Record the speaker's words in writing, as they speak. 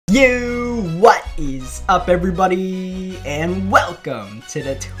What is up, everybody, and welcome to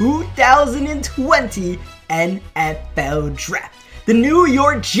the 2020 NFL Draft. The New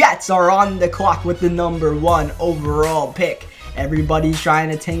York Jets are on the clock with the #1 overall pick. Everybody's trying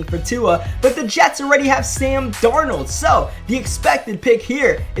to tank for Tua, but the Jets already have Sam Darnold. So the expected pick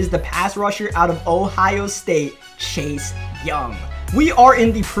here is the pass rusher out of Ohio State, Chase Young. We are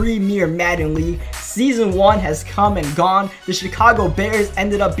in the Premier Madden League. Season 1 has come and gone. The Chicago Bears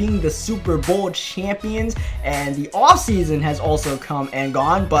ended up being the Super Bowl champions, and the offseason has also come and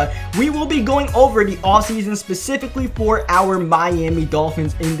gone, but we will be going over the offseason specifically for our Miami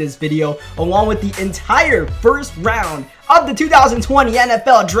Dolphins in this video, along with the entire first round of the 2020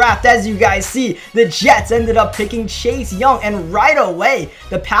 NFL Draft. As you guys see, the Jets ended up picking Chase Young, and right away,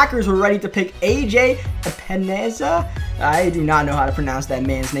 the Packers were ready to pick AJ Epineza. I do not know how to pronounce that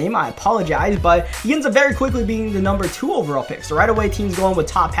man's name. I apologize, but he ends up very quickly being the #2 overall pick. So right away, teams going with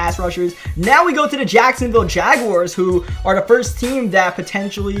top pass rushers. Now we go to the Jacksonville Jaguars, who are the first team that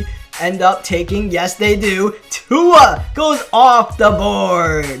potentially end up taking, yes they do, Tua goes off the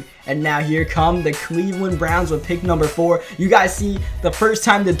board. And now here come the Cleveland Browns with pick #4. You guys see, the first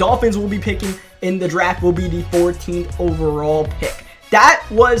time the Dolphins will be picking in the draft will be the 14th overall pick. That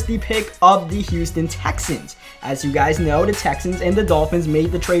was the pick of the Houston Texans. As you guys know, the Texans and the Dolphins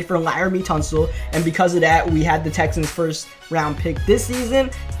made the trade for Laramie Tunsil, and because of that, we had the Texans' first round pick this season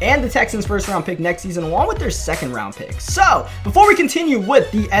and the Texans' first round pick next season, along with their second round pick. So before we continue with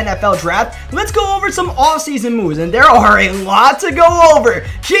the NFL draft, let's go over some offseason moves, and there are a lot to go over.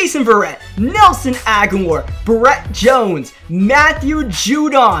 Jason Verrett, Nelson Aguilar, Brett Jones, Matthew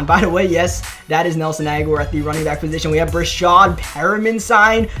Judon. By the way, yes, that is Nelson Aguilar at the running back position. We have Brashad Perriman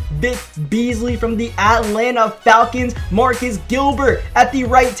signed, Vic Beasley from the Atlanta Falcons, Marcus Gilbert at the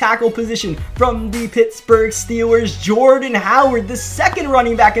right tackle position from the Pittsburgh Steelers, Jordan Howard, the second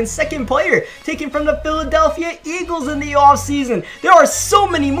running back and second player taken from the Philadelphia Eagles in the offseason. There are so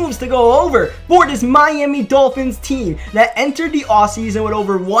many moves to go over for this Miami Dolphins team that entered the offseason with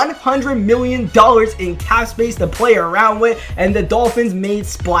over $100 million in cap space to play around with, and the Dolphins made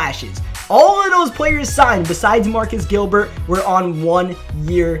splashes. All of those players signed, besides Marcus Gilbert, were on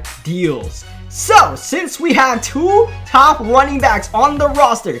one-year deals. So, since we have two top running backs on the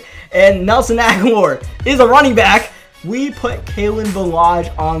roster, and Nelson Aguilar is a running back, we put Kalen Ballage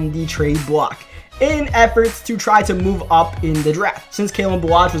on the trade block in efforts to try to move up in the draft. Since Kalen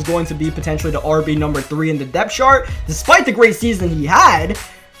Ballage was going to be potentially the RB #3 in the depth chart, despite the great season he had,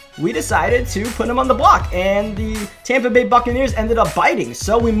 we decided to put him on the block, and the Tampa Bay Buccaneers ended up biting.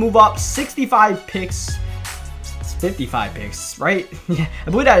 So we move up 65 picks. It's 55 picks, right? Yeah, I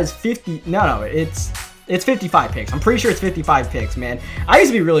believe that is 50. No, it's 55 picks. I'm pretty sure it's 55 picks, man. I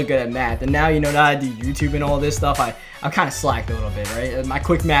used to be really good at math, and now, you know, that I do YouTube and all this stuff, I'm kind of slacked a little bit, right? My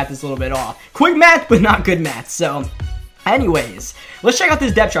quick math is a little bit off. Quick math, but not good math. So anyways, let's check out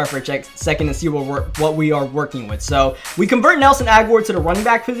this depth chart for a second and see what we are working with. So we convert Nelson Aguilar to the running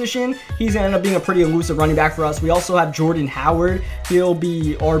back position. He's going to end up being a pretty elusive running back for us. We also have Jordan Howard. He'll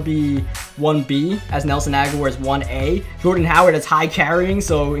be RB 1B as Nelson Aguilar is 1A. Jordan Howard is high carrying,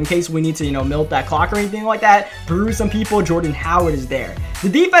 so in case we need to, you know, milk that clock or anything like that, bruise some people, Jordan Howard is there. The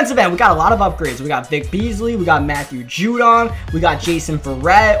defensive end, we got a lot of upgrades. We got Vic Beasley, we got Matthew Judon, we got Jason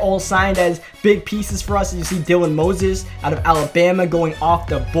Verrett, all signed as big pieces for us. As you see, Dylan Moses out of Alabama going off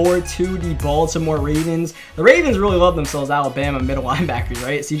the board to the Baltimore Ravens. The Ravens really love themselves Alabama middle linebackers,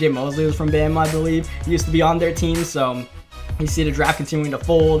 right? CJ Mosley was from Bama, I believe. He used to be on their team, so you see the draft continuing to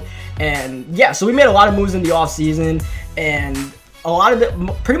fold. And yeah, so we made a lot of moves in the offseason, and a lot of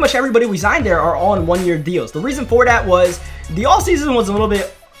it, pretty much everybody we signed there are all on one-year deals. The reason for that was the offseason was a little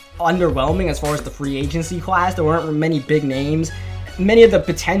bit underwhelming as far as the free agency class. There weren't many big names. Many of the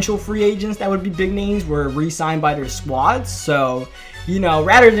potential free agents that would be big names were re-signed by their squads. So, you know,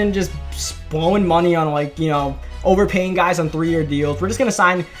 rather than just blowing money on, like, you know, overpaying guys on 3-year deals, we're just going to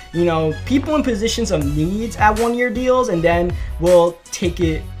sign, you know, people in positions of needs at 1-year deals, and then we'll take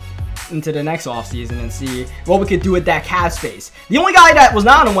it into the next offseason and see what we could do with that cap space. The only guy that was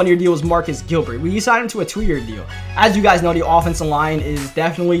not on a 1-year deal was Marcus Gilbert. We signed him to a 2-year deal. As you guys know, the offensive line is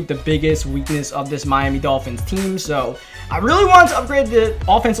definitely the biggest weakness of this Miami Dolphins team, so I really wanted to upgrade the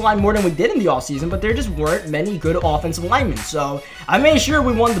offensive line more than we did in the offseason, but there just weren't many good offensive linemen. So I made sure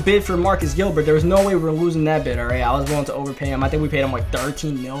we won the bid for Marcus Gilbert. There was no way we were losing that bid, all right? I was willing to overpay him. I think we paid him like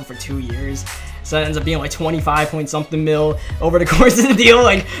 13 mil for 2 years. So it ends up being like 25 point something mil over the course of the deal.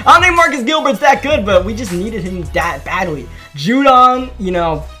 Like, I don't think Marcus Gilbert's that good, but we just needed him that badly. Judon, you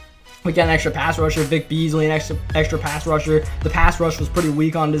know, we got an extra pass rusher. Vic Beasley, an extra pass rusher. The pass rush was pretty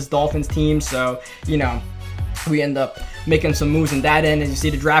weak on this Dolphins team, so, you know, we end up making some moves in that end. As you see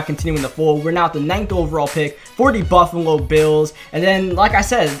the draft continuing to fold, we're now at the 9th overall pick for the Buffalo Bills. And then, like I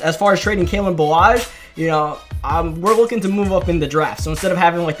said, as far as trading Kalen Ballage, you know, we're looking to move up in the draft. So instead of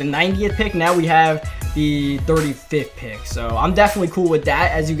having like the 90th pick, now we have the 35th pick. So I'm definitely cool with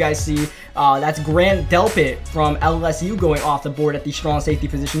that. As you guys see, that's Grant Delpit from LSU going off the board at the strong safety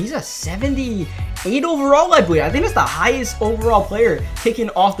position. He's a 78 overall, I believe. I think it's the highest overall player taken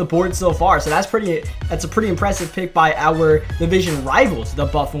off the board so far. So that's a pretty impressive pick by our division rivals, the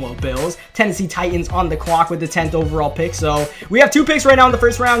Buffalo Bills. Tennessee Titans on the clock with the 10th overall pick. So we have 2 picks right now in the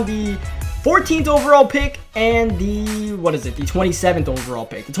first round. The 14th overall pick and the, what is it, the 27th overall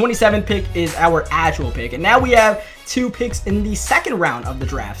pick. The 27th pick is our actual pick. And now we have 2 picks in the second round of the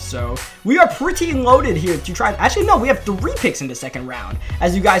draft. So we are pretty loaded here to try. Actually, no, we have 3 picks in the second round.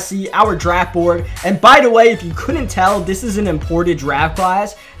 As you guys see, our draft board. And by the way, if you couldn't tell, this is an imported draft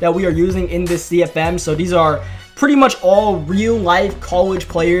class that we are using in this CFM. So these are pretty much all real life college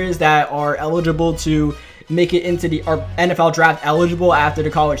players that are eligible to make it into the NFL draft eligible after the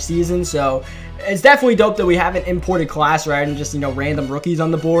college season. So it's definitely dope that we have an imported class rather than just, you know, random rookies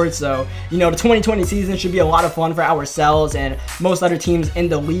on the board. So, you know, the 2020 season should be a lot of fun for ourselves and most other teams in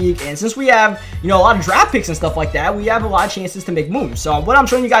the league. And since we have, you know, a lot of draft picks and stuff like that, we have a lot of chances to make moves. So what I'm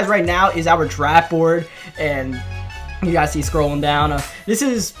showing you guys right now is our draft board, and you guys see scrolling down. This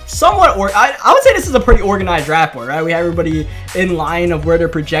is somewhat, I would say this is a pretty organized draft board, right? We have everybody in line of where they're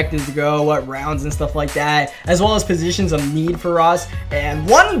projected to go, what rounds and stuff like that, as well as positions of need for us. And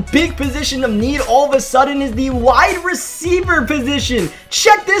one big position of need all of a sudden is the wide receiver position.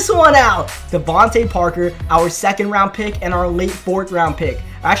 Check this one out. Devontae Parker, our 2nd round pick, and our late 4th round pick.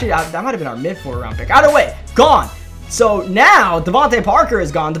 Actually, that might have been our mid 4th round pick. Either way, gone. So now Devontae Parker is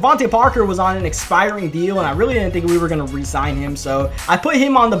gone. Devontae Parker was on an expiring deal, and I really didn't think we were going to re-sign him. So I put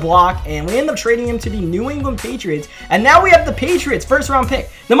him on the block, and we ended up trading him to the New England Patriots. And now we have the Patriots' 1st round pick.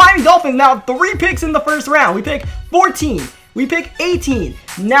 The Miami Dolphins now have 3 picks in the 1st round. We pick 14. We pick 18.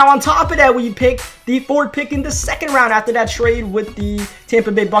 Now on top of that, we pick the 4th pick in the 2nd round after that trade with the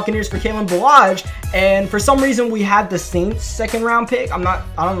Tampa Bay Buccaneers for Kalen Ballage. And for some reason, we had the Saints 2nd round pick. I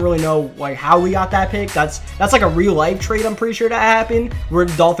don't really know like how we got that pick. That's like a real life trade, I'm pretty sure that happened, where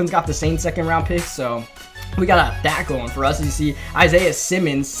the Dolphins got the Saints 2nd round pick. So we got that going for us. As you see, Isaiah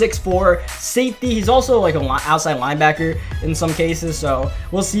Simmons, 6'4", safety. He's also like an outside linebacker in some cases. So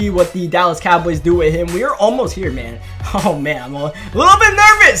we'll see what the Dallas Cowboys do with him. We are almost here, man. Oh, man. I'm a little bit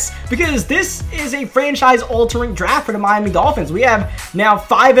nervous because this is a franchise-altering draft for the Miami Dolphins. We have now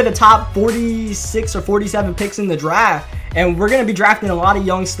 5 of the top 46 or 47 picks in the draft. And we're going to be drafting a lot of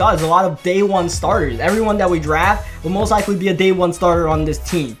young studs, a lot of day 1 starters. Everyone that we draft will most likely be a day 1 starter on this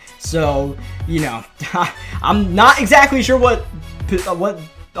team. So, you know, I'm not exactly sure what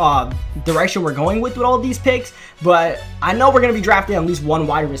direction we're going with all these picks, but I know we're going to be drafting at least 1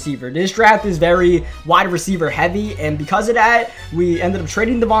 wide receiver. This draft is very wide receiver heavy, and because of that, we ended up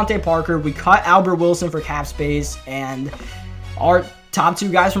trading Devontae Parker. We cut Albert Wilson for cap space, and our top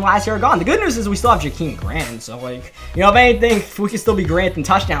 2 guys from last year are gone. The good news is we still have Jakeem Grant, so like, you know, if anything, we can still be granting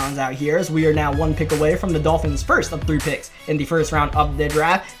touchdowns out here, as we are now 1 pick away from the Dolphins' 1st of 3 picks in the 1st round of the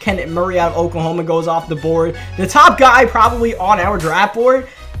draft. Kenneth Murray out of Oklahoma goes off the board. The top guy probably on our draft board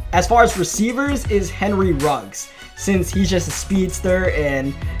as far as receivers is Henry Ruggs, since he's just a speedster,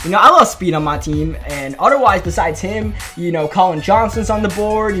 and, you know, I love speed on my team. And otherwise, besides him, you know, Colin Johnson's on the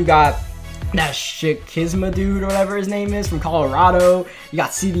board. You got that shit Kizma dude or whatever his name is from Colorado. You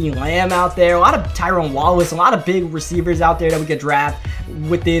got CeeDee Lamb out there. A lot of Tyrone Wallace. A lot of big receivers out there that we could draft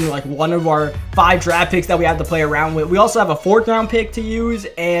within like one of our 5 draft picks that we have to play around with. We also have a 4th round pick to use,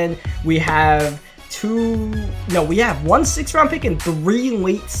 and we have we have 1 6th round pick and 3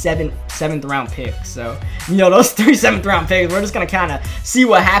 late 7th round picks. So, you know, those 3 7th round picks, we're just gonna kind of see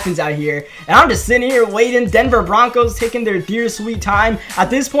what happens out here. And I'm just sitting here waiting. Denver Broncos taking their dear sweet time. At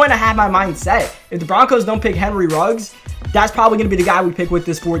this point, I have my mind set. If the Broncos don't pick Henry Ruggs, that's probably going to be the guy we pick with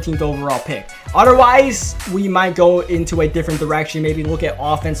this 14th overall pick. Otherwise, we might go into a different direction, maybe look at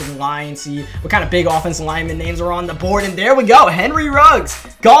offensive line, see what kind of big offensive lineman names are on the board, and there we go. Henry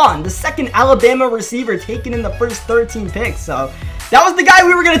Ruggs, gone. The 2nd Alabama receiver taken in the first 13 picks. So that was the guy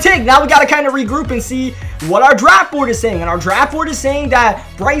we were going to take. Now we got to kind of regroup and see what our draft board is saying. And our draft board is saying that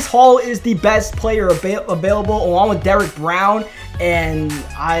Bryce Hall is the best player available, along with Derek Brown. And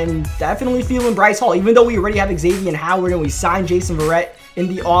I'm definitely feeling Bryce Hall, even though we already have Xavier Howard and we signed Jason Verrett in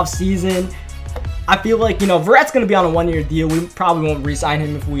the offseason. I feel like, you know, Verrett's going to be on a 1-year deal. We probably won't re-sign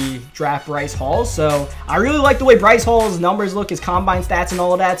him if we draft Bryce Hall. So I really like the way Bryce Hall's numbers look, his combine stats and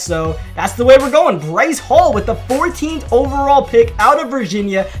all of that. So that's the way we're going. Bryce Hall with the 14th overall pick out of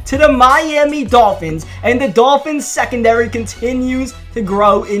Virginia to the Miami Dolphins. And the Dolphins secondary continues to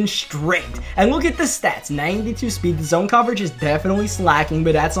grow in strength. And look at the stats, 92 speed. The zone coverage is definitely slacking,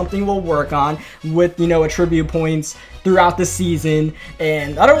 but that's something we'll work on with, you know, attribute points throughout the season.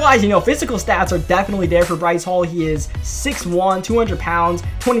 And otherwise, you know, physical stats are definitely there for Bryce Hall. He is 6'1", 200 pounds,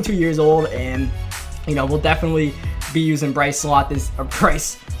 22 years old, and, you know, we'll definitely be using Bryce Hall this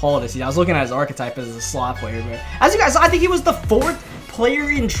season. I was looking at his archetype as a slot player, but as you guys saw, I think he was the 4th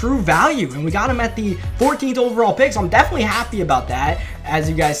player in true value, and we got him at the 14th overall pick, so I'm definitely happy about that. As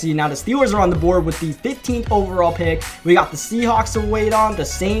you guys see now, the Steelers are on the board with the 15th overall pick. We got the Seahawks to wait on, the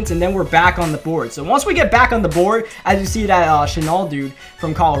Saints, and then we're back on the board. So once we get back on the board, as you see that Chanel dude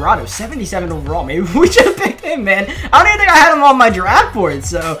from Colorado, 77 overall. Maybe we should have picked him, man. I don't even think I had him on my draft board,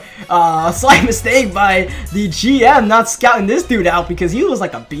 so slight mistake by the GM not scouting this dude out because he was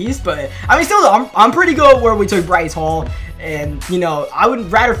like a beast. But I mean, still, I'm pretty good where we took Bryce Hall. And, you know, I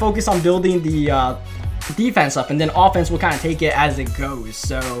would rather focus on building the defense up, and then offense will kind of take it as it goes.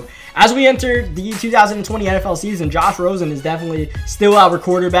 So as we enter the 2020 NFL season, Josh Rosen is definitely still our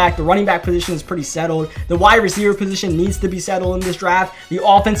quarterback. The running back position is pretty settled. The wide receiver position needs to be settled in this draft. The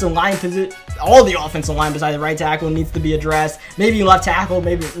offensive line position, all the offensive line besides the right tackle, needs to be addressed. Maybe left tackle,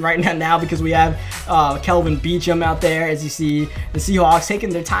 maybe right now because we have Kelvin Beachum out there. As you see, the Seahawks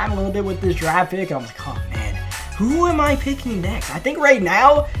taking their time a little bit with this draft pick, and I'm like, oh man, who am I picking next? I think right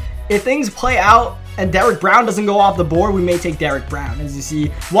now, if things play out and Derrick Brown doesn't go off the board, we may take Derrick Brown. As you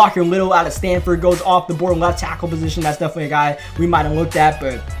see, Walker Little out of Stanford goes off the board, left tackle position. That's definitely a guy we might have looked at,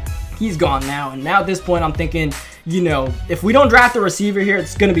 but he's gone now. And now at this point, I'm thinking, you know, if we don't draft a receiver here,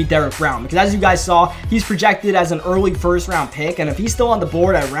 it's going to be Derrick Brown. Because as you guys saw, he's projected as an early first-round pick. And if he's still on the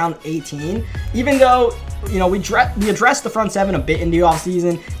board at round 18, even though, you know, we addressed the front seven a bit in the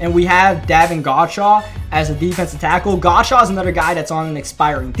offseason, and we have Davin Godchaux as a defensive tackle. Godchaux is another guy that's on an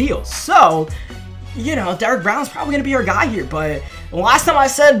expiring deal. So, you know, Derrick Brown's probably going to be our guy here. But last time I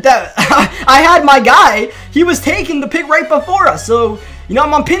said that I had my guy, he was taking the pick right before us. So, you know,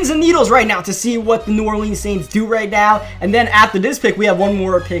 I'm on pins and needles right now to see what the New Orleans Saints do right now. And then after this pick, we have one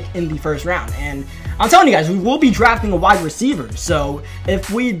more pick in the first round. And I'm telling you guys, we will be drafting a wide receiver. So if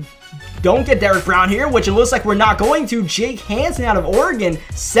we don't get Derrick Brown here, which it looks like we're not going to, Jake Hansen out of Oregon,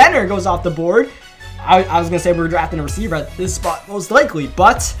 center, goes off the board. I was going to say we're drafting a receiver at this spot, most likely.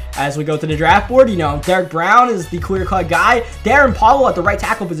 But as we go to the draft board, you know, Derrick Brown is the clear-cut guy. Darren Paulo at the right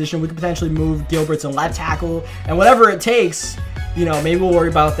tackle position. We could potentially move Gilbert to left tackle. And whatever it takes, you know, maybe we'll worry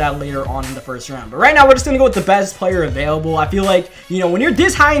about that later on in the first round. But right now, we're just going to go with the best player available. I feel like, you know, when you're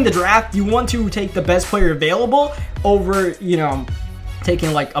this high in the draft, you want to take the best player available over, you know,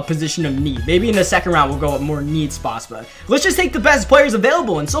 taking like a position of need. Maybe in the second round we'll go with more need spots, but let's just take the best players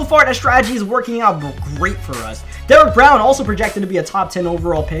available. And so far that strategy is working out great for us. Derrick Brown also projected to be a top 10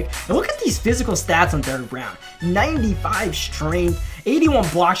 overall pick. And look at these physical stats on Derrick Brown. 95 strength, 81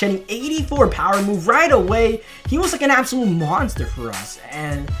 block shedding, 84 power move. Right away, he was like an absolute monster for us.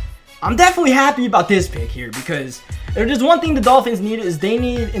 And I'm definitely happy about this pick here, because if there's one thing the Dolphins need, is they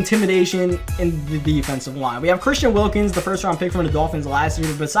need intimidation in the defensive line. We have Christian Wilkins, the first round pick from the Dolphins last year.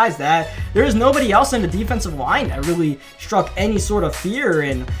 But besides that, there is nobody else in the defensive line that really struck any sort of fear.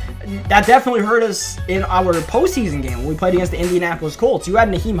 And that definitely hurt us in our postseason game when we played against the Indianapolis Colts. You had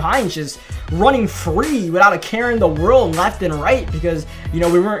Naheem Hines just running free without a care in the world left and right because, you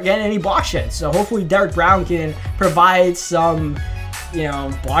know, we weren't getting any block sheds. So hopefully Derrick Brown can provide some, you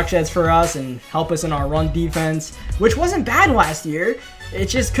know, block sheds for us and help us in our run defense, which wasn't bad last year. It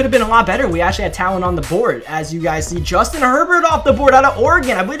just could have been a lot better. We actually had talent on the board. As you guys see, Justin Herbert off the board out of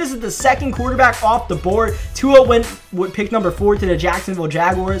Oregon. I believe this is the second quarterback off the board. Tua went with pick number 4 to the Jacksonville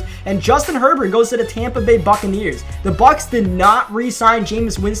Jaguars, and Justin Herbert goes to the Tampa Bay Buccaneers. The Bucs did not re-sign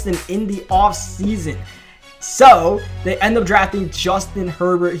Jameis Winston in the offseason. So, they end up drafting Justin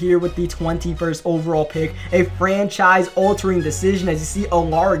Herbert here with the 21st overall pick. A franchise-altering decision. As you see,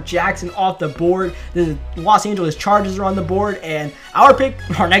 Lamar Jackson off the board. The Los Angeles Chargers are on the board. And our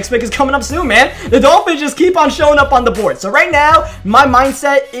next pick is coming up soon, man. The Dolphins just keep on showing up on the board. So, right now, my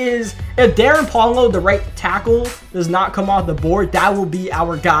mindset is if Darren Paulo, the right tackle, does not come off the board, that will be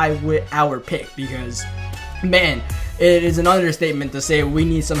our guy with our pick. Because, man, it is an understatement to say we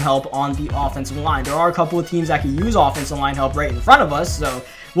need some help on the offensive line. There are a couple of teams that can use offensive line help right in front of us, so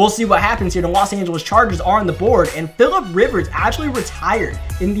we'll see what happens here. The Los Angeles Chargers are on the board, and Phillip Rivers actually retired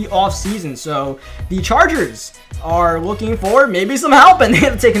in the offseason. So the Chargers are looking for maybe some help, and they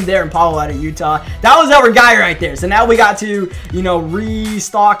had to take him there in Powell out of Utah. That was our guy right there. So now we got to, you know,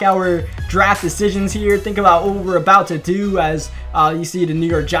 restock our draft decisions here. Think about what we're about to do as you see the New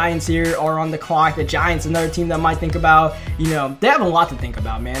York Giants here are on the clock. The Giants, another team that might think about, you know, they have a lot to think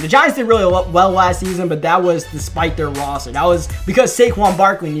about, man. The Giants did really well last season, but that was despite their roster. That was because Saquon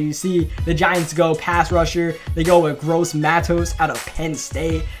Barkley, and you see the Giants go pass rusher. They go with Gross Matos out of Penn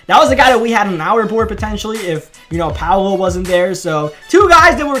State. That was the guy that we had on our board potentially if, you know, Powell wasn't there. So two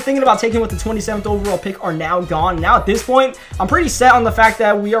guys that we were thinking about taking with the 27th overall pick are now gone. Now at this point, I'm pretty set on the fact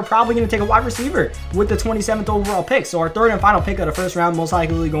that we are probably going to take a wide receiver with the 27th overall pick. So our third and final pick of the first round most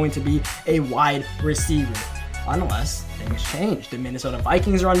likely going to be a wide receiver, unless things change. The Minnesota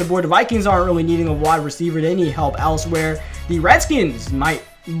Vikings are on the board. The Vikings aren't really needing a wide receiver. They need help elsewhere. The Redskins might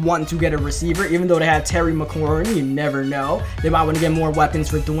want to get a receiver, even though they have Terry McLaurin. You never know. They might want to get more weapons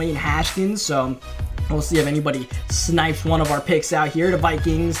for Dwayne Haskins. So we'll see if anybody snipes one of our picks out here. The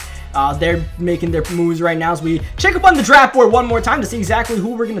Vikings, they're making their moves right now as we check up on the draft board one more time to see exactly who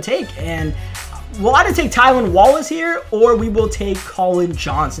we're going to take. And we'll either take Tylan Wallace here, or we will take Colin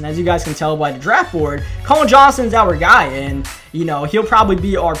Johnson. As you guys can tell by the draft board, Colin Johnson's our guy, and, you know, he'll probably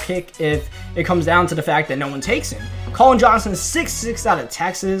be our pick if it comes down to the fact that no one takes him. Colin Johnson, 6'6" out of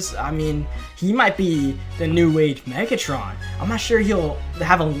Texas. I mean, he might be the new age Megatron. I'm not sure he'll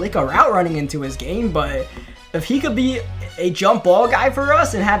have a lick of route running into his game, but if he could be a jump ball guy for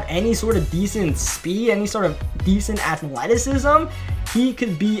us and have any sort of decent speed, any sort of decent athleticism, he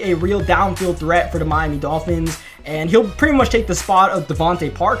could be a real downfield threat for the Miami Dolphins, and he'll pretty much take the spot of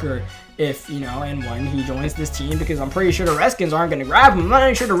Devontae Parker if, you know, and when he joins this team, because I'm pretty sure the Redskins aren't going to grab him. I'm not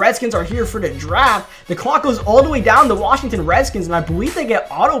even sure the Redskins are here for the draft. The clock goes all the way down to Washington Redskins, and I believe they get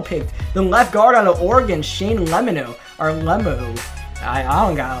auto-picked the left guard out of Oregon, Shane Lemino, or Lemo. I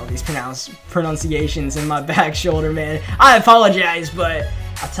don't got all these pronunciations in my back shoulder, man. I apologize, but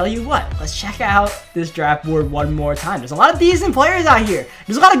I'll tell you what, let's check out this draft board one more time. There's a lot of decent players out here.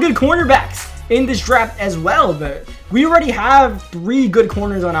 There's a lot of good cornerbacks in this draft as well, but we already have 3 good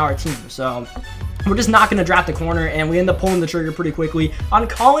corners on our team, so we're just not going to draft a corner, and we end up pulling the trigger pretty quickly on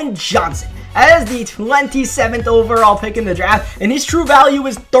Colin Johnson as the 27th overall pick in the draft, and his true value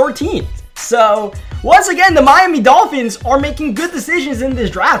is 13. So once again, the Miami Dolphins are making good decisions in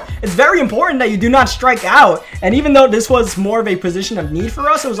this draft. It's very important that you do not strike out. And even though this was more of a position of need for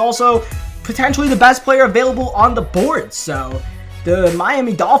us, it was also potentially the best player available on the board. So the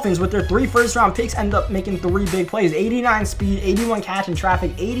Miami Dolphins, with their 3 first-round picks, end up making 3 big plays. 89 speed, 81 catch in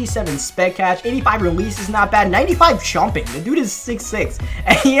traffic, 87 spec catch, 85 release is not bad, 95 jumping. The dude is 6'6",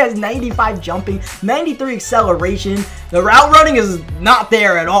 and he has 95 jumping, 93 acceleration. The route running is not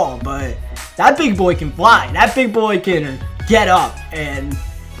there at all, but that big boy can fly. That big boy can get up, and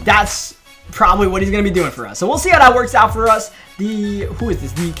that's probably what he's going to be doing for us. So we'll see how that works out for us.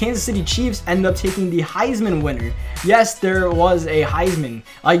 The Kansas City Chiefs end up taking the Heisman winner. Yes, there was a Heisman.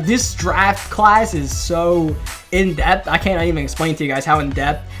 Like, this draft class is so in-depth. I can't even explain to you guys how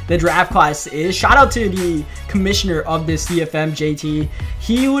in-depth the draft class is. Shout out to the commissioner of this CFM, JT.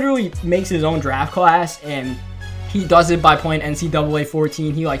 He literally makes his own draft class, and he does it by playing NCAA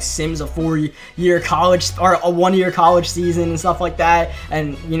 14. He like sims a 4-year college or a 1-year college season and stuff like that.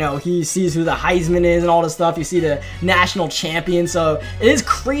 And, you know, he sees who the Heisman is and all this stuff. You see the national champion. So it is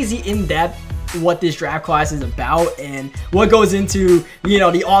crazy in depth what this draft class is about and what goes into, you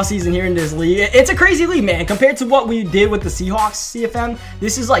know, the offseason here in this league. It's a crazy league, man. Compared to what we did with the Seahawks CFM,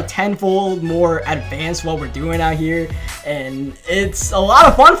 this is like tenfold more advanced what we're doing out here, and it's a lot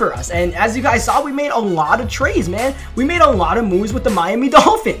of fun for us. And as you guys saw, we made a lot of trades, man. We made a lot of moves with the Miami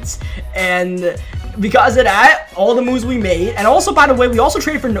Dolphins, and because of that, all the moves we made, and also, by the way, we also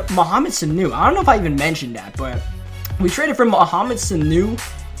traded for Mohamed Sanu. I don't know if I even mentioned that, but we traded for Mohamed Sanu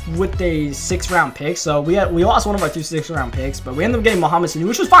with a 6th-round pick. So we lost one of our 2 6th-round picks, but we ended up getting Mohamed Sanu,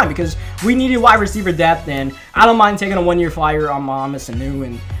 which was fine because we needed wide receiver depth, and I don't mind taking a 1-year flyer on Mohamed Sanu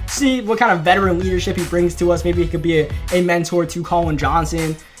and see what kind of veteran leadership he brings to us. Maybe he could be a mentor to Colin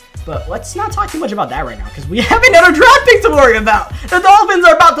Johnson. But let's not talk too much about that right now because we have another draft pick to worry about. The Dolphins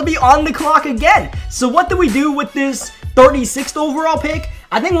are about to be on the clock again. So what do we do with this 36th overall pick?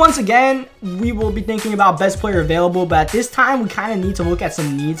 I think once again, we will be thinking about best player available, but at this time, we kind of need to look at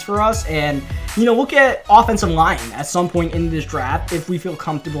some needs for us and, you know, look at offensive line at some point in this draft if we feel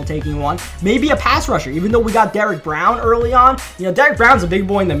comfortable taking one. Maybe a pass rusher, even though we got Derrick Brown early on. You know, Derrick Brown's a big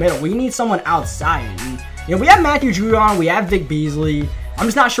boy in the middle. We need someone outside. And, you know, we have Matthew Judon, we have Vic Beasley. I'm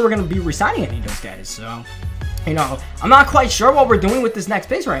just not sure we're going to be re-signing any of those guys, so you know, I'm not quite sure what we're doing with this next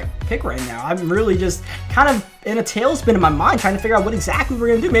pick right now. I'm really just kind of in a tailspin in my mind trying to figure out what exactly we're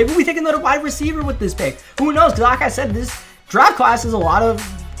going to do. Maybe we take another wide receiver with this pick. Who knows? Because like I said, this draft class is a lot of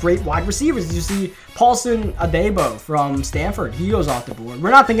great wide receivers. You see Paulson Adebo from Stanford. He goes off the board.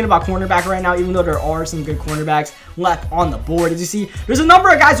 We're not thinking about cornerback right now, even though there are some good cornerbacks left on the board. As you see, there's a number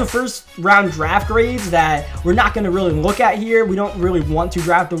of guys with first round draft grades that we're not going to really look at here. We don't really want to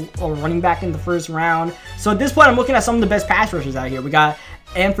draft a running back in the first round. So at this point, I'm looking at some of the best pass rushers out here. We got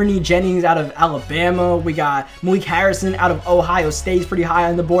Anthony Jennings out of Alabama. We got Malik Harrison out of Ohio State. He's pretty high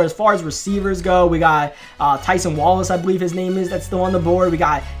on the board. As far as receivers go, we got Tyson Wallace, I believe his name is, that's still on the board. We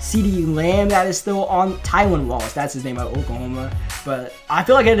got CeeDee Lamb that is still on. Tylan Wallace, that's his name, out of Oklahoma. But I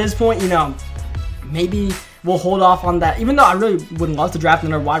feel like at this point, you know, maybe we'll hold off on that. Even though I really would love to draft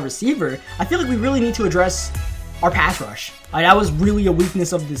another wide receiver, I feel like we really need to address our pass rush. That was really a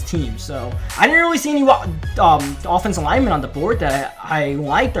weakness of this team. So I didn't really see any offensive linemen on the board that I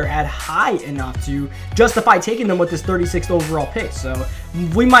liked or had high enough to justify taking them with this 36th overall pick. So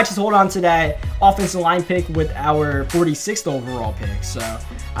we might just hold on to that offensive line pick with our 46th overall pick. So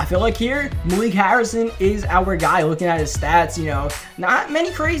I feel like here, Malik Harrison is our guy. Looking at his stats, you know, not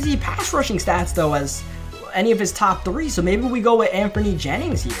many crazy pass rushing stats though as any of his top three. So maybe we go with Anthony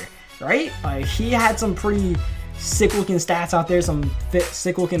Jennings here, right? He had some pretty sick looking stats out there, some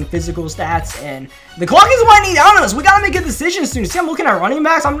sick looking physical stats, and the clock is winding down on us. We gotta make a decision soon. See, I'm looking at running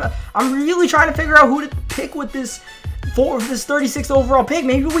backs. I'm really trying to figure out who to pick with this 36th overall pick.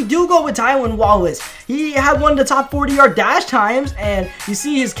 Maybe we do go with Tylan Wallace. He had one of the top 40-yard dash times, and you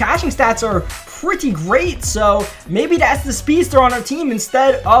see his catching stats are pretty great. So maybe that's the speedster on our team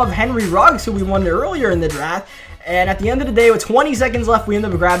instead of Henry Ruggs, who we wanted earlier in the draft. And at the end of the day, with 20 seconds left, we end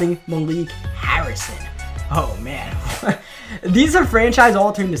up grabbing Malik Harrison. Oh man, these are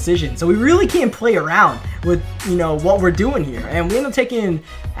franchise-altering decisions, so we really can't play around with, you know, what we're doing here. And we end up taking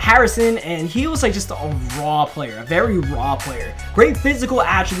Harrison, and he was like just a raw player, a very raw player. Great physical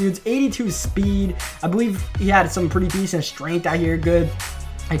attributes, 82 speed. I believe he had some pretty decent strength out here, good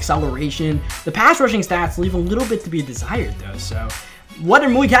acceleration. The pass rushing stats leave a little bit to be desired though, so whether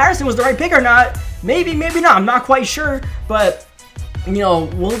Malik Harrison was the right pick or not, maybe not, I'm not quite sure, but you know,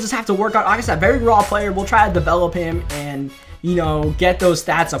 we'll just have to work on, like I said, very raw player. We'll try to develop him and, you know, get those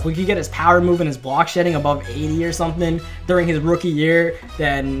stats up. We could get his power move and his block shedding above 80 or something during his rookie year,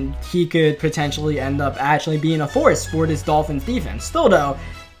 then he could potentially end up actually being a force for this Dolphins defense. Still though,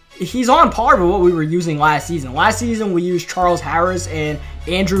 he's on par with what we were using last season. Last season, we used Charles Harris and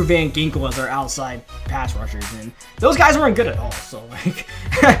Andrew Van Ginkel as our outside pass rushers, and those guys weren't good at all. So, like,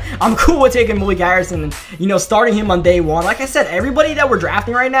 I'm cool with taking Malik Harrison and, you know, starting him on day one. Like I said, everybody that we're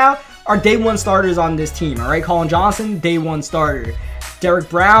drafting right now are day one starters on this team, all right? Colin Johnson, day one starter. Derek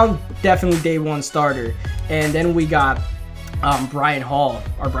Brown, definitely day one starter. And then we got Brian Hall,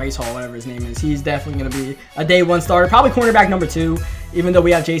 or Bryce Hall, whatever his name is. He's definitely going to be a day one starter, probably cornerback number 2. Even though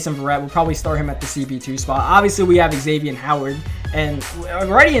we have Jason Verrett, we'll probably start him at the CB2 spot. Obviously, we have Xavier Howard, and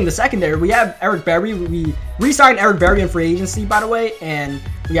already in the secondary, we have Eric Berry. We re-signed Eric Berry in free agency, by the way, and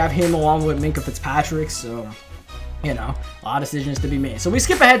we have him along with Minkah Fitzpatrick, so, you know, a lot of decisions to be made. So we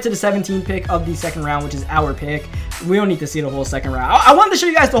skip ahead to the 17th pick of the second round, which is our pick. We don't need to see the whole second round. I wanted to show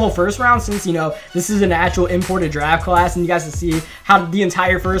you guys the whole first round since, you know, this is an actual imported draft class, and you guys can see how the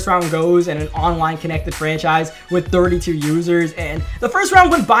entire first round goes in an online connected franchise with 32 users. And the first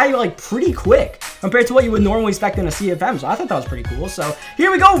round went by like pretty quick compared to what you would normally expect in a CFM. So I thought that was pretty cool. So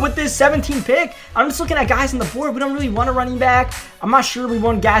here we go with this 17th pick. I'm just looking at guys on the board. We don't really want a running back. I'm not sure we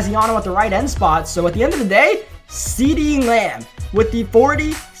want Gaziano at the right end spot. So at the end of the day, CeeDee Lamb with the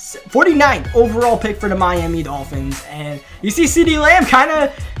 49th overall pick for the Miami Dolphins. And you see CeeDee Lamb kind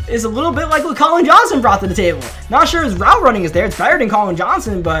of is a little bit like what Colin Johnson brought to the table. Not sure his route running is there. It's better than Colin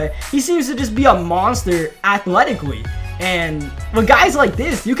Johnson, but he seems to just be a monster athletically. And with guys like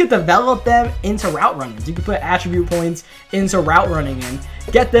this, you could develop them into route runners. You could put attribute points into route running and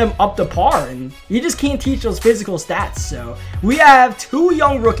get them up to par. And you just can't teach those physical stats. So we have 2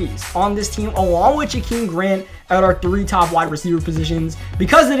 young rookies on this team, along with Jakeem Grant at our 3 top wide receiver positions.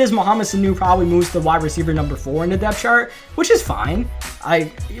 Because it is Mohamed Sanu probably moves to wide receiver number 4 in the depth chart, which is fine.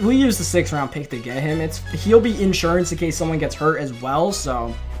 We used the 6th round pick to get him. He'll be insurance in case someone gets hurt as well.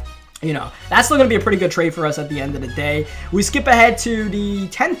 So, you know, that's still going to be a pretty good trade for us at the end of the day. We skip ahead to the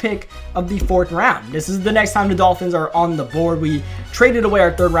 10th pick of the 4th round. This is the next time the Dolphins are on the board. We traded away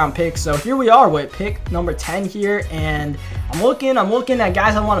our 3rd round pick. So here we are with pick number 10 here. And I'm looking at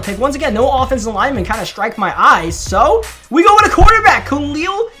guys I want to pick. Once again, no offensive linemen kind of strike my eyes. So we go with a quarterback,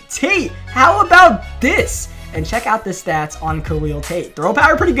 Khalil Tate. How about this? And check out the stats on Khalil Tate. Throw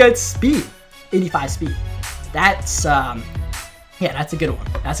power, pretty good. Speed, 85 speed. that's yeah, that's a good one.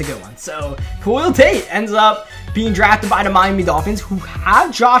 That's a good one. So, Khalil Tate ends up being drafted by the Miami Dolphins, who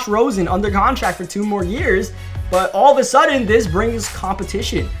have Josh Rosen under contract for 2 more years. But all of a sudden, this brings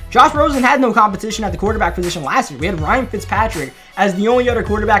competition. Josh Rosen had no competition at the quarterback position last year. We had Ryan Fitzpatrick as the only other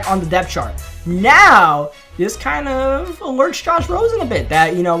quarterback on the depth chart. Now, this kind of alerts Josh Rosen a bit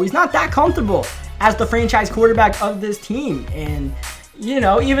that, you know, he's not that comfortable as the franchise quarterback of this team. And you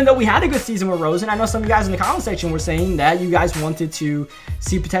know, even though we had a good season with Rosen, I know some of you guys in the comment section were saying that you guys wanted to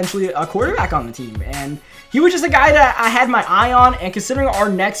see potentially a quarterback on the team. And he was just a guy that I had my eye on. And considering our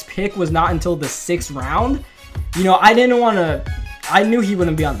next pick was not until the 6th round, you know, I didn't want to, I knew he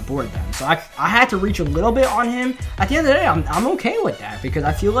wouldn't be on the board then. So I had to reach a little bit on him. At the end of the day, I'm okay with that because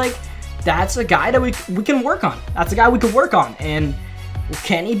I feel like that's a guy that we can work on. That's a guy we can work on. And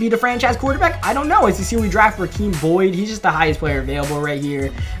can he be the franchise quarterback? I don't know. As you see, we draft Raheem Boyd. He's just the highest player available right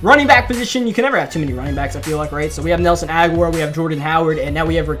here. Running back position, you can never have too many running backs, I feel like, right? So we have Nelson Aguilar, we have Jordan Howard, and now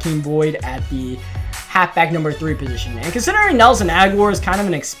we have Raheem Boyd at the halfback number 3 position. And considering Nelson Aguilar is kind of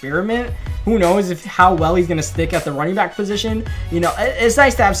an experiment, who knows how well he's going to stick at the running back position. You know, it's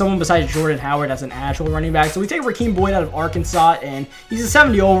nice to have someone besides Jordan Howard as an actual running back. So we take Raheem Boyd out of Arkansas, and he's a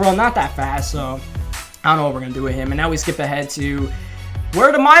 70 overall, not that fast. So I don't know what we're going to do with him. And now we skip ahead to where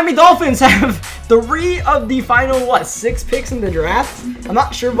the Miami Dolphins have 3 of the final, 6 picks in the draft. I'm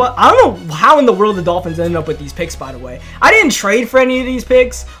not sure what, I don't know how in the world the Dolphins ended up with these picks, by the way. I didn't trade for any of these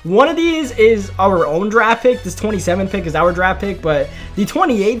picks. One of these is our own draft pick. This 27th pick is our draft pick, but the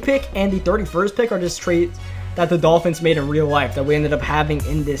 28th pick and the 31st pick are just trades that the Dolphins made in real life that we ended up having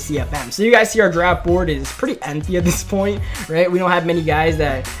in this CFM. So you guys see our draft board is pretty empty at this point, right? We don't have many guys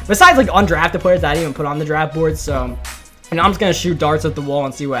that, besides like undrafted players that I didn't even put on the draft board, so and I'm just going to shoot darts at the wall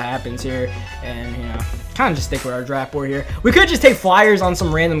and see what happens here. And, you know, kind of just stick with our draft board here. We could just take flyers on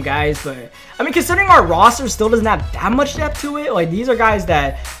some random guys. But, I mean, considering our roster still doesn't have that much depth to it. Like, these are guys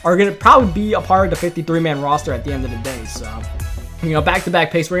that are going to probably be a part of the 53-man roster at the end of the day. So, you know,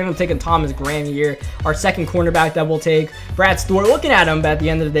 back-to-back picks. We're going to take a Thomas Graham here. Our second cornerback that we'll take. Brad Stewart. Looking at him, but at the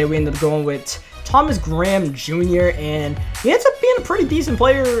end of the day, we ended up going with Thomas Graham Jr. And he ends up being a pretty decent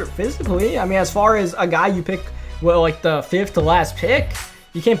player physically. I mean, as far as a guy you pick, well, like the 5th to last pick,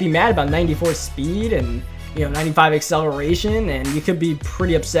 you can't be mad about 94 speed and, you know, 95 acceleration, and you could be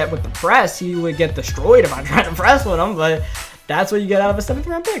pretty upset with the press. He would get destroyed if I tried to press with him, but that's what you get out of a 7th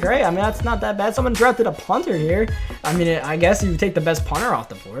round pick, right? I mean, that's not that bad. Someone drafted a punter here. I mean, I guess you take the best punter off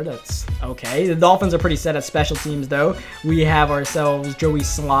the board. That's okay. The Dolphins are pretty set at special teams, though. We have ourselves Joey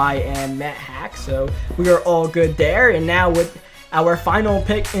Sly and Matt Hack, so we are all good there. And now with our final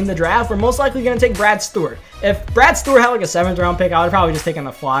pick in the draft, we're most likely going to take Brad Stewart. If Brad Stewart had like a 7th round pick, I would probably just take on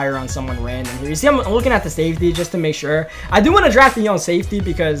a flyer on someone random here. You see, I'm looking at the safety just to make sure. I do want to draft a young safety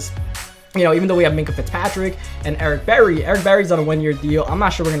because, you know, even though we have Minkah Fitzpatrick and Eric Berry's on a 1-year deal. I'm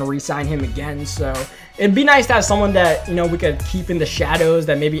not sure we're going to re-sign him again. So it'd be nice to have someone that, you know, we could keep in the shadows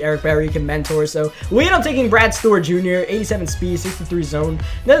that maybe Eric Berry can mentor. So we end up taking Brad Stewart Jr., 87 speed, 63 zone.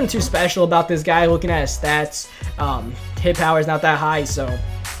 Nothing too special about this guy. Looking at his stats, hit power is not that high. So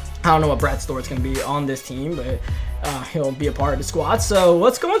I don't know what Brad Stewart's going to be on this team, but he'll be a part of the squad. So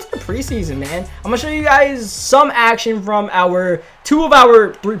let's go into the preseason, man. I'm going to show you guys some action from our 2 of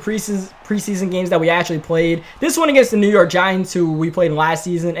our 3 preseason games that we actually played. This one against the New York Giants, who we played last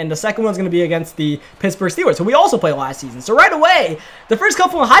season, and the second one's going to be against the Pittsburgh Steelers, who we also played last season. So right away, the first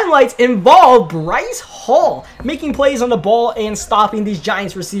couple of highlights involve Bryce Hall making plays on the ball and stopping these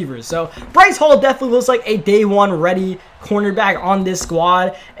Giants receivers. So Bryce Hall definitely looks like a day 1 ready cornerback on this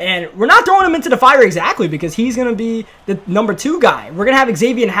squad, and we're not throwing him into the fire exactly because he's going to be the number 2 guy. We're going to have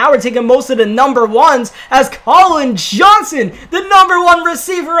Xavier Howard taking most of the number 1s as Colin Johnson, the number 1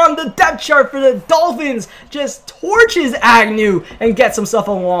 receiver on the depth chart for the Dolphins, just torches Agnew and gets himself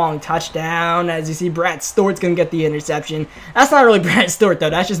a long touchdown. As you see, Brad Stewart's going to get the interception. That's not really Brad Stewart,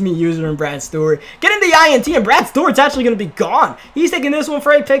 though. That's just me using Brad Stewart. Getting the INT, and Brad Stewart's actually going to be gone. He's taking this one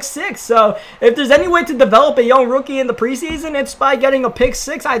for a pick 6. So if there's any way to develop a young rookie in the preseason, it's by getting a pick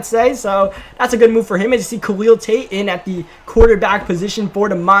 6, I'd say. So that's a good move for him. As you see, Khalil Tate in at the quarterback position for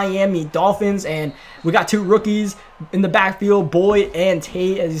the Miami Dolphins, and we got 2 rookies in the backfield, Boyd and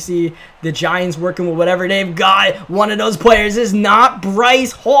Tate. As you see, the Giants working with whatever they've got. One of those players is not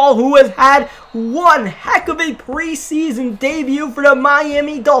Bryce Hall, who has had one heck of a preseason debut for the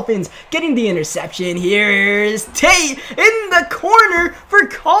Miami Dolphins. Getting the interception. Here's Tate in the corner for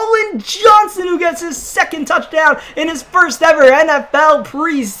Colin Johnson, who gets his 2nd touchdown in his first ever NFL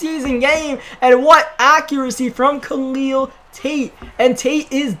preseason game. And what accuracy from Khalil Tate. And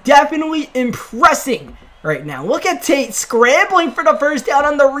Tate is definitely impressing right now. Look at Tate scrambling for the first down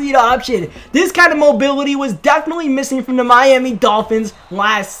on the read option. This kind of mobility was definitely missing from the Miami Dolphins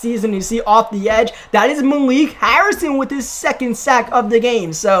last season. You see off the edge, that is Malik Harrison with his second sack of the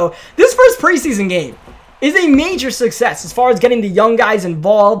game. So this first preseason game is a major success as far as getting the young guys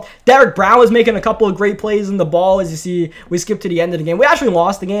involved. Derek Brown was making a couple of great plays in the ball. As you see, we skipped to the end of the game. We actually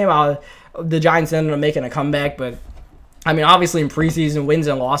lost the game. The Giants ended up making a comeback, but I mean, obviously in preseason, wins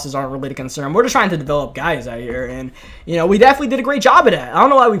and losses aren't really the concern. We're just trying to develop guys out here, and, you know, we definitely did a great job of that. I don't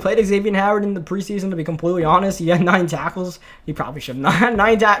know why we played Xavier Howard in the preseason, to be completely honest. He had 9 tackles. He probably should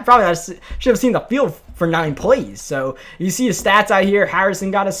have should have seen the field for 9 plays. So you see his stats out here. Harrison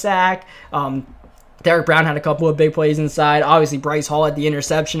got a sack. Derek Brown had a couple of big plays inside. Obviously, Bryce Hall had the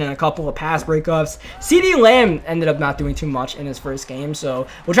interception and a couple of pass breakups. CeeDee Lamb ended up not doing too much in his first game, so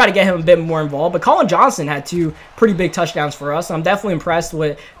we'll try to get him a bit more involved. But Colin Johnson had 2 pretty big touchdowns for us. I'm definitely impressed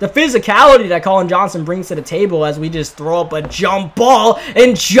with the physicality that Colin Johnson brings to the table as we just throw up a jump ball,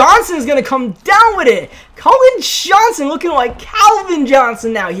 and Johnson's going to come down with it. Colin Johnson looking like Calvin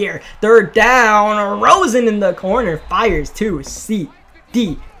Johnson now here. Third down, Rosen in the corner fires to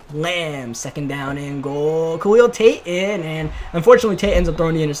CeeDee Lamb. Second down and goal. Khalil Tate in, and unfortunately Tate ends up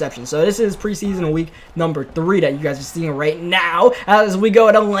throwing the interception. So this is preseason week number 3 that you guys are seeing right now as we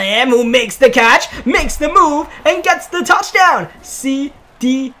go to Lamb, who makes the catch, makes the move, and gets the touchdown.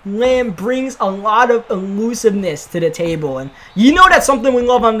 CeeDee Lamb brings a lot of elusiveness to the table, and you know that's something we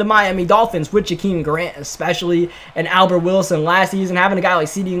love on the Miami Dolphins with Jakeem Grant especially, and Albert Wilson last season. Having a guy like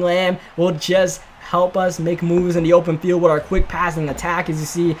CeeDee Lamb will just help us make moves in the open field with our quick passing attack. As you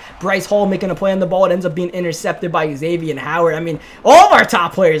see, Bryce Hall making a play on the ball. It ends up being intercepted by Xavier Howard. I mean, all of our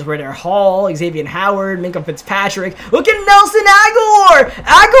top players were there. Hall, Xavier Howard, Minka Fitzpatrick. Look at Nelson Aguilar.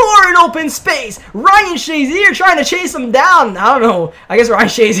 Aguilar in open space. Ryan Shazier trying to chase him down. I don't know. I guess Ryan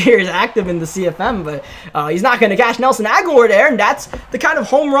Shazier is active in the CFM, but he's not going to catch Nelson Aguilar there, and that's the kind of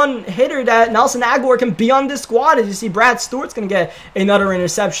home run hitter that Nelson Aguilar can be on this squad. As you see, Brad Stewart's going to get another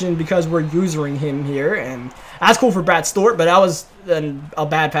interception because we're using him here, and that's cool for Brad Stewart, but that was a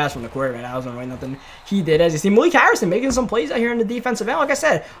bad pass from the quarterback. That wasn't really nothing he did. As you see, Malik Harrison making some plays out here in the defensive end. Like I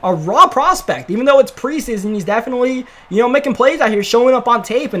said, a raw prospect. Even though it's preseason, he's definitely, you know, making plays out here, showing up on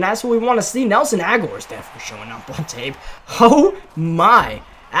tape, and that's what we want to see. Nelson Aguilar is definitely showing up on tape. Oh my,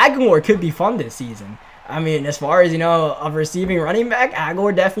 Aguilar could be fun this season. I mean, as far as, you know, a receiving running back,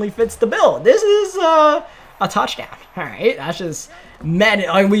 Aguilar definitely fits the bill. This is a touchdown. All right, that's just Madden.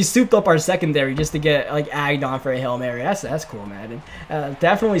 I mean, we souped up our secondary just to get like agged on for a Hail Mary. That's cool, Madden.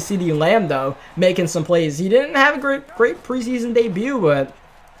 Definitely CeeDee Lamb though making some plays. He didn't have a great preseason debut, but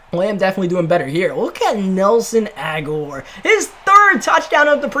Lamb definitely doing better here. Look at Nelson Aguilar. His 3rd touchdown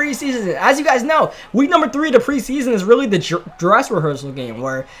of the preseason. As you guys know, week number 3 of the preseason is really the dress rehearsal game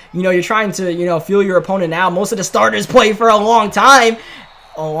where, you know, you're trying to, you know, feel your opponent out. Most of the starters play for a long time,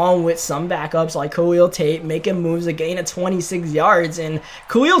 along with some backups like Khalil Tate making moves, a gain of 26 yards. And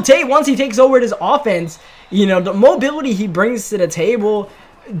Khalil Tate, once he takes over this offense, you know, the mobility he brings to the table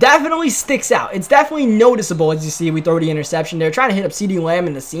definitely sticks out. It's definitely noticeable. As you see, we throw the interception there, trying to hit up CeeDee Lamb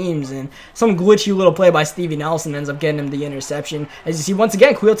in the seams, and some glitchy little play by Stevie Nelson ends up getting him the interception. As you see, once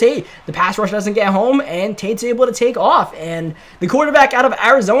again, Khalil Tate, the pass rush doesn't get home, and Tate's able to take off. And the quarterback out of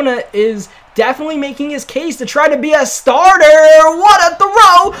Arizona is definitely making his case to try to be a starter. What a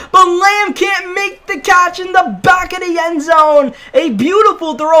throw, but Lamb can't make the catch in the back of the end zone. A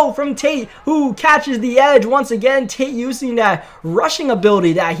beautiful throw from Tate, who catches the edge. Once again, Tate using that rushing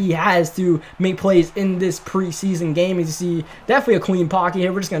ability that he has to make plays in this preseason game. As you see, definitely a clean pocket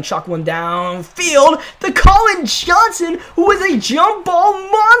here. We're just going to chuck one downfield to Colin Johnson, who is a jump ball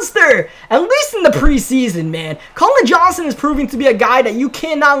monster. At least in the preseason, man. Colin Johnson is proving to be a guy that you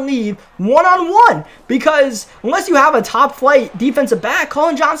cannot leave one-on-one, because unless you have a top flight defensive back,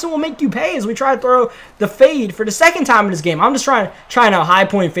 Colin Johnson will make you pay. As we try to throw the fade for the 2nd time in this game, I'm just trying to high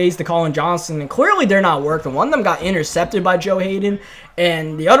point fades to Colin Johnson, and clearly they're not working. One of them got intercepted by Joe Hayden,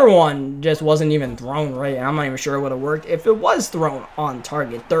 and the other one just wasn't even thrown right. I'm not even sure it would have worked if it was thrown on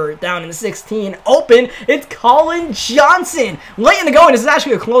target. 3rd down and 16, open. It's Colin Johnson late in the going. This is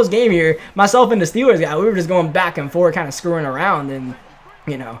actually a close game here. Myself and the Steelers guy, we were just going back and forth, kind of screwing around, and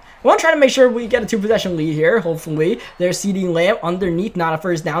you know, we want to try to make sure we get a 2-possession lead here, hopefully. There's CeeDee Lamb underneath, not a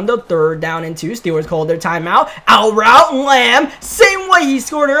first down, though. 3rd down and 2. Steelers called their timeout. Out route, Lamb. Same way he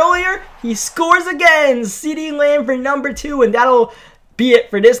scored earlier. He scores again. CeeDee Lamb for number 2, and that'll be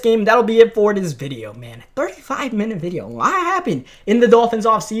it for this game. That'll be it for this video, man. 35-minute video. A lot happened in the Dolphins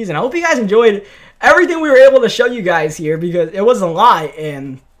offseason. I hope you guys enjoyed everything we were able to show you guys here, because it was a lot,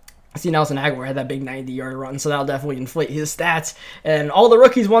 and I see Nelson Aguilar had that big 90-yard run, so that'll definitely inflate his stats. And all the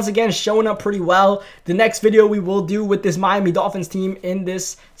rookies, once again, showing up pretty well. The next video we will do with this Miami Dolphins team in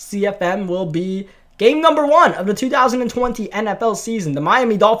this CFM will be game number 1 of the 2020 NFL season. The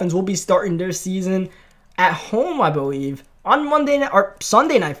Miami Dolphins will be starting their season at home, I believe, on Monday night or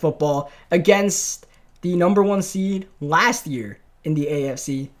Sunday Night Football against the number 1 seed last year in the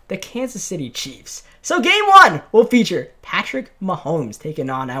AFC, the Kansas City Chiefs. So game 1 will feature Patrick Mahomes taking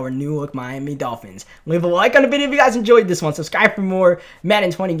on our new look Miami Dolphins. Leave a like on the video if you guys enjoyed this one. Subscribe for more Madden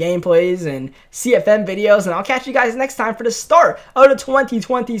 20 gameplays and CFM videos. And I'll catch you guys next time for the start of the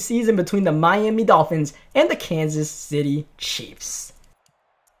 2020 season between the Miami Dolphins and the Kansas City Chiefs.